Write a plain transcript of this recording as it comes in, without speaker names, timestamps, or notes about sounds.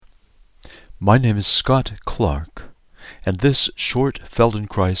My name is Scott Clark, and this short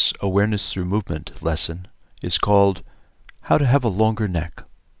Feldenkrais Awareness Through Movement lesson is called How to Have a Longer Neck.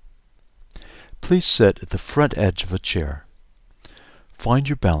 Please sit at the front edge of a chair. Find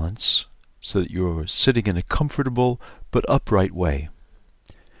your balance so that you're sitting in a comfortable but upright way.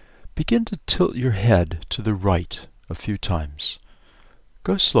 Begin to tilt your head to the right a few times.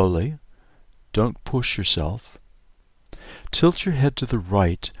 Go slowly. Don't push yourself. Tilt your head to the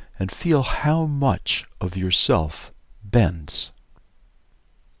right and feel how much of yourself bends.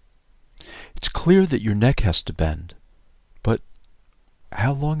 It's clear that your neck has to bend, but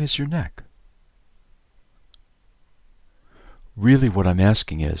how long is your neck? Really what I'm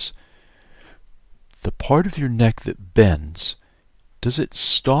asking is, the part of your neck that bends, does it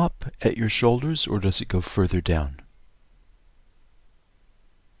stop at your shoulders or does it go further down?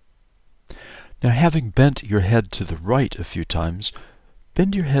 Now, having bent your head to the right a few times,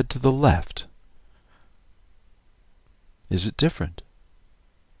 bend your head to the left. Is it different?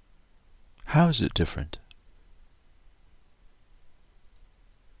 How is it different?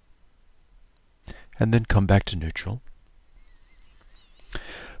 And then come back to neutral.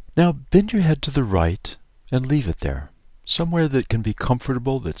 Now bend your head to the right and leave it there, somewhere that can be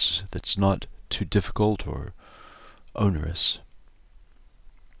comfortable, that's not too difficult or onerous.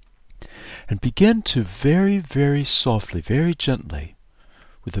 And begin to very, very softly, very gently,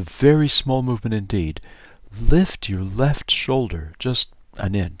 with a very small movement indeed, lift your left shoulder just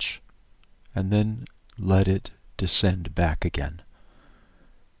an inch, and then let it descend back again.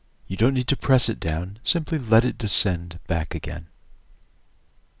 You don't need to press it down, simply let it descend back again.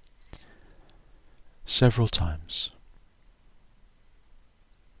 Several times.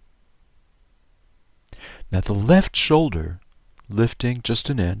 Now the left shoulder, lifting just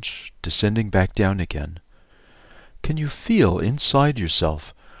an inch, descending back down again. Can you feel inside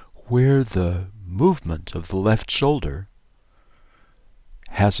yourself where the movement of the left shoulder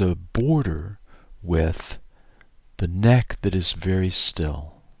has a border with the neck that is very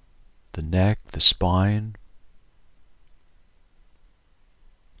still? The neck, the spine.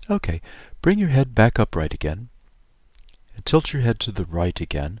 Okay, bring your head back upright again and tilt your head to the right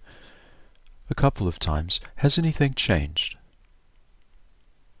again a couple of times. Has anything changed?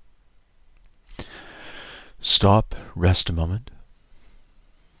 Stop, rest a moment,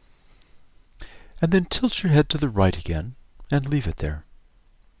 and then tilt your head to the right again and leave it there.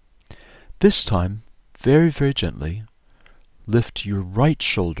 This time, very, very gently, lift your right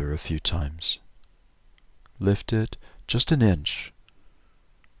shoulder a few times. Lift it just an inch.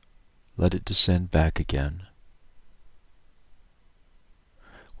 Let it descend back again.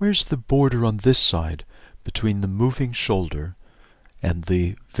 Where's the border on this side between the moving shoulder and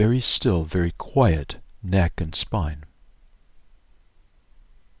the very still, very quiet neck and spine?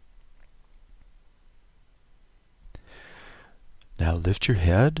 Now lift your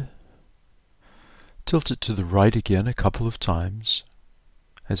head. Tilt it to the right again a couple of times.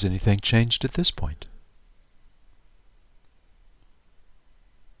 Has anything changed at this point?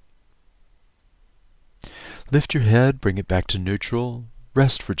 Lift your head, bring it back to neutral.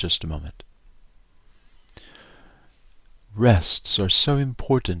 Rest for just a moment. Rests are so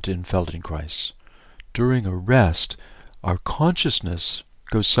important in Feldenkrais. During a rest, our consciousness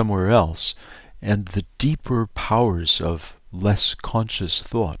goes somewhere else, and the deeper powers of less conscious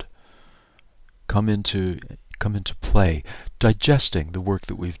thought come into play, digesting the work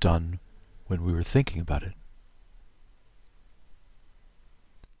that we've done when we were thinking about it.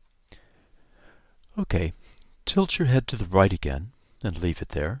 Okay, tilt your head to the right again and leave it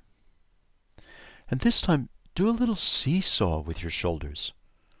there. And this time, do a little seesaw with your shoulders.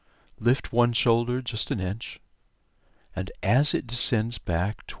 Lift one shoulder just an inch, and as it descends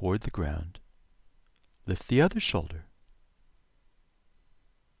back toward the ground, lift the other shoulder,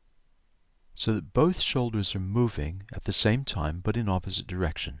 so that both shoulders are moving at the same time but in opposite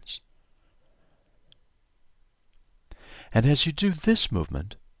directions. And as you do this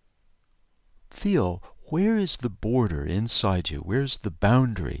movement, feel where is the border inside you, where's the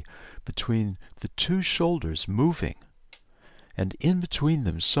boundary between the two shoulders moving, and in between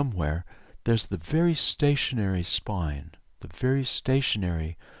them somewhere there's the very stationary spine, the very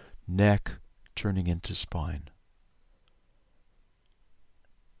stationary neck turning into spine.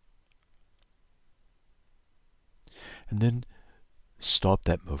 And then stop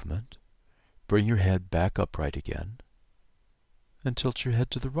that movement, bring your head back upright again, and tilt your head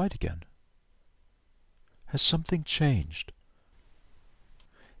to the right again. Has something changed?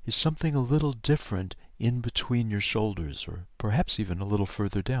 Is something a little different in between your shoulders, or perhaps even a little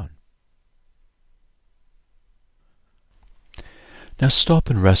further down? Now stop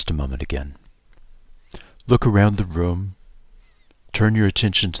and rest a moment again. Look around the room. Turn your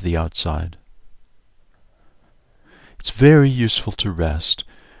attention to the outside. It's very useful to rest.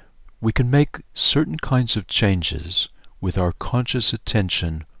 We can make certain kinds of changes with our conscious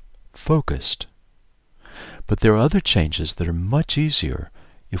attention focused. But there are other changes that are much easier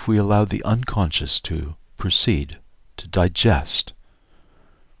if we allow the unconscious to proceed, to digest.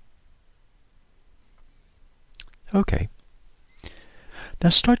 Okay. Now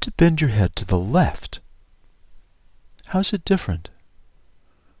start to bend your head to the left. How's it different?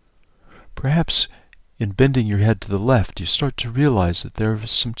 Perhaps in bending your head to the left, you start to realize that there are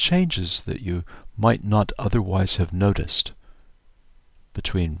some changes that you might not otherwise have noticed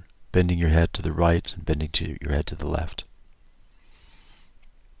between bending your head to the right and bending your head to the left.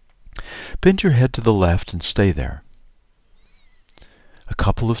 Bend your head to the left and stay there. A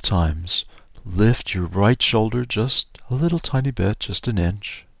couple of times, lift your right shoulder just a little tiny bit, just an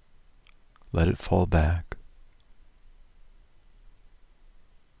inch. Let it fall back.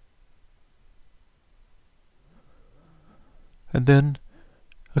 And then,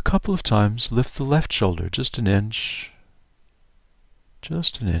 a couple of times, lift the left shoulder just an inch,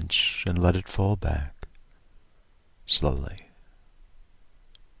 and let it fall back slowly.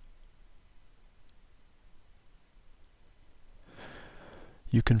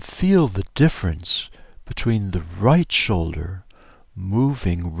 You can feel the difference between the right shoulder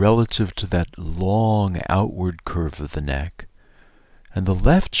moving relative to that long outward curve of the neck and the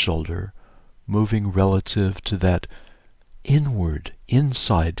left shoulder moving relative to that inward,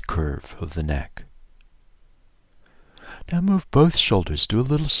 inside curve of the neck. Now move both shoulders. Do a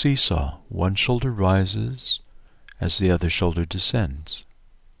little seesaw. One shoulder rises as the other shoulder descends.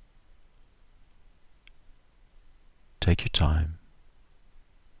 Take your time.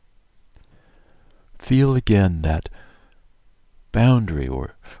 Feel again that boundary,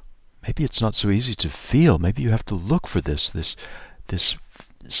 or maybe it's not so easy to feel. Maybe you have to look for this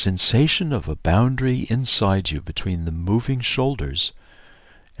sensation of a boundary inside you between the moving shoulders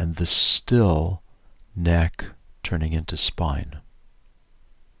and the still neck turning into spine.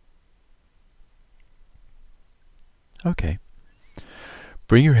 Okay.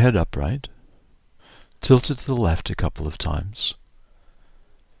 Bring your head upright. Tilt it to the left a couple of times.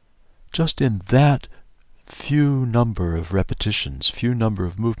 Just in that few number of repetitions, few number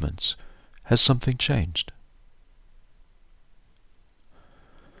of movements, has something changed.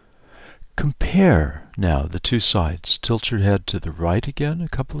 Compare now the two sides. Tilt your head to the right again a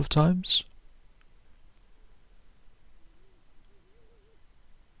couple of times.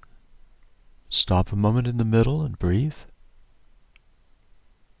 Stop a moment in the middle and breathe.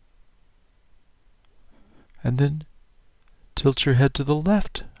 And then tilt your head to the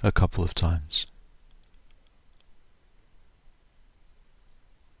left a couple of times.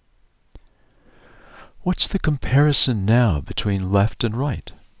 What's the comparison now between left and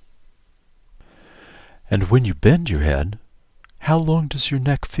right? And when you bend your head, how long does your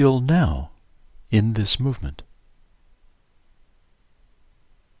neck feel now in this movement?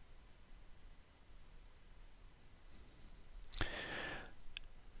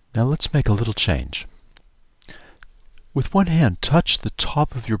 Now let's make a little change. With one hand, touch the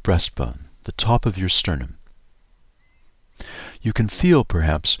top of your breastbone, the top of your sternum. You can feel,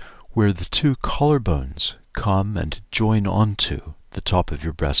 perhaps, where the two collarbones come and join onto the top of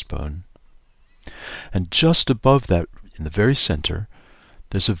your breastbone. And just above that, in the very center,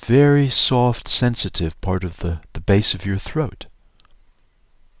 there's a very soft, sensitive part of the base of your throat.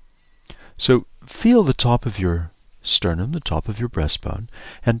 So feel the top of your sternum, the top of your breastbone,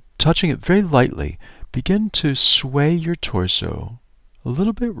 and touching it very lightly, begin to sway your torso a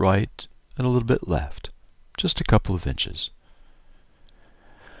little bit right and a little bit left, just a couple of inches.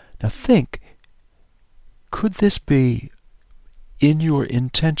 Now think, could this be, in your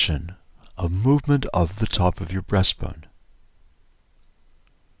intention, a movement of the top of your breastbone?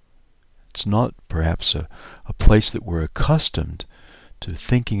 It's not perhaps a place that we're accustomed to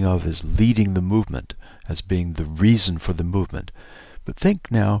thinking of as leading the movement, as being the reason for the movement. But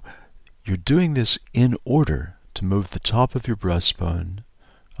think now, you're doing this in order to move the top of your breastbone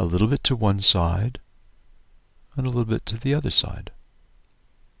a little bit to one side and a little bit to the other side.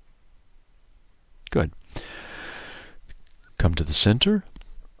 Good. Come to the center.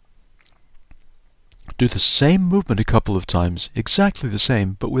 Do the same movement a couple of times, exactly the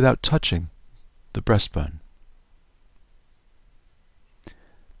same, but without touching the breastbone.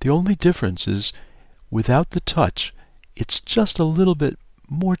 The only difference is, without the touch, it's just a little bit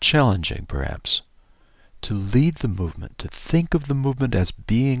more challenging, perhaps, to lead the movement, to think of the movement as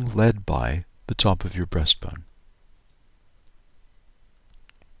being led by the top of your breastbone.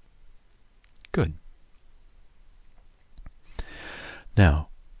 Good. Now,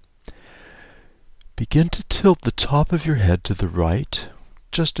 begin to tilt the top of your head to the right,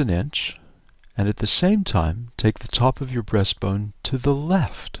 just an inch, and at the same time take the top of your breastbone to the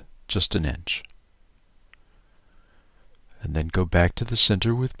left, just an inch. And then go back to the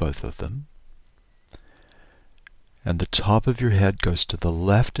center with both of them. And the top of your head goes to the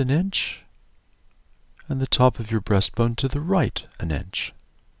left an inch, and the top of your breastbone to the right an inch.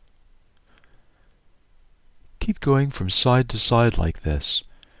 Keep going from side to side like this.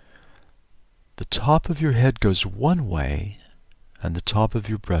 The top of your head goes one way, and the top of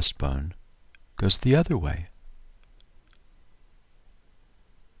your breastbone goes the other way.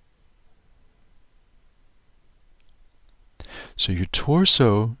 So your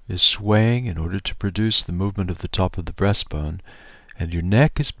torso is swaying in order to produce the movement of the top of the breastbone, and your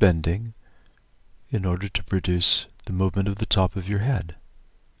neck is bending in order to produce the movement of the top of your head.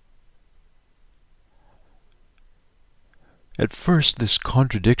 At first, this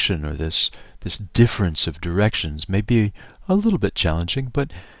contradiction or this difference of directions may be a little bit challenging,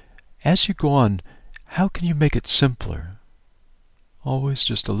 but as you go on, how can you make it simpler? Always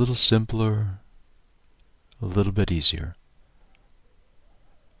just a little simpler, a little bit easier.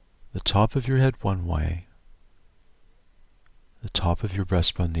 The top of your head one way, the top of your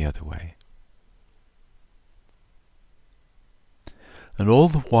breastbone the other way. And all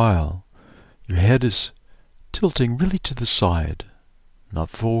the while, your head is tilting really to the side, not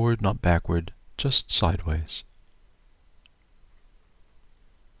forward, not backward, just sideways.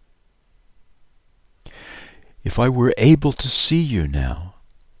 If I were able to see you now,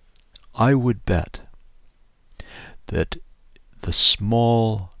 I would bet that the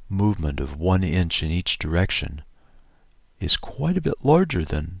small movement of 1 inch in each direction is quite a bit larger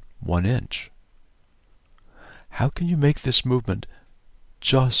than 1 inch. How can you make this movement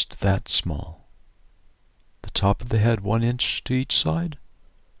just that small? The top of the head 1 inch to each side,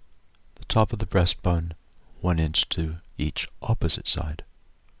 the top of the breastbone 1 inch to each opposite side.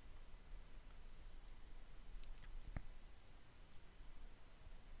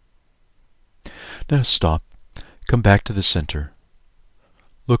 Now stop, come back to the center.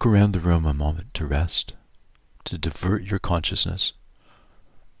 Look around the room a moment to rest, to divert your consciousness.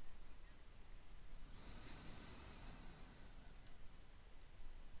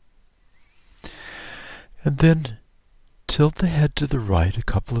 And then tilt the head to the right a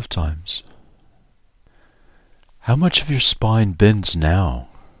couple of times. How much of your spine bends now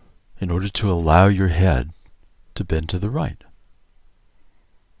in order to allow your head to bend to the right?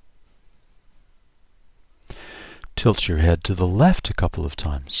 Tilt your head to the left a couple of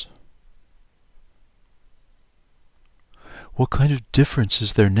times. What kind of difference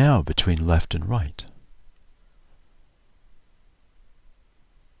is there now between left and right?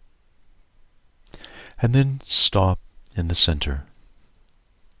 And then stop in the center.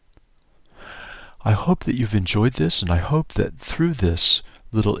 I hope that you've enjoyed this, and I hope that through this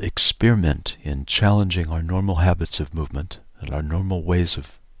little experiment in challenging our normal habits of movement and our normal ways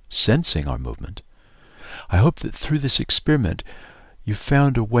of sensing our movement, I hope that through this experiment you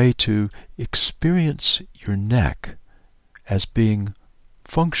found a way to experience your neck as being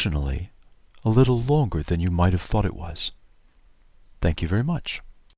functionally a little longer than you might have thought it was. Thank you very much.